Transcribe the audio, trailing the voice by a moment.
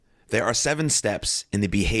There are 7 steps in the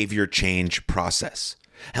behavior change process.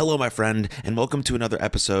 Hello, my friend, and welcome to another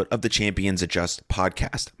episode of the Champions Adjust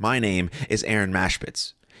podcast. My name is Aaron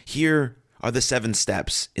Mashpitz. Here are the 7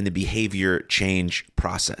 steps in the behavior change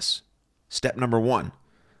process. Step number 1,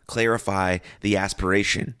 clarify the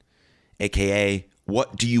aspiration, aka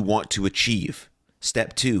what do you want to achieve?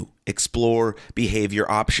 Step 2, explore behavior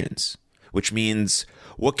options, which means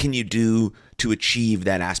what can you do to achieve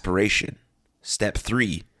that aspiration? Step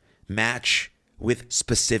 3, match with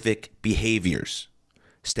specific behaviors.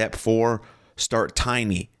 Step 4, start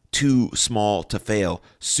tiny, too small to fail,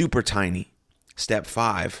 super tiny. Step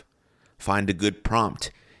 5, find a good prompt,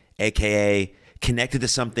 aka connect it to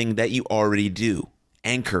something that you already do,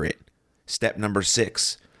 anchor it. Step number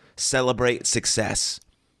 6, celebrate success,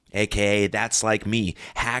 aka that's like me,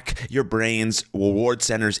 hack your brain's reward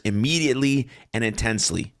centers immediately and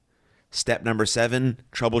intensely. Step number 7,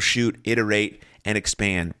 troubleshoot, iterate, and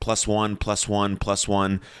expand. +1, +1,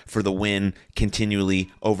 +1 for the win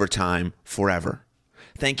continually over time forever.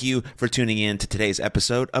 Thank you for tuning in to today's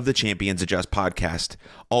episode of the Champions Adjust podcast.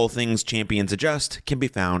 All things Champions Adjust can be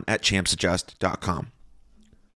found at champsadjust.com.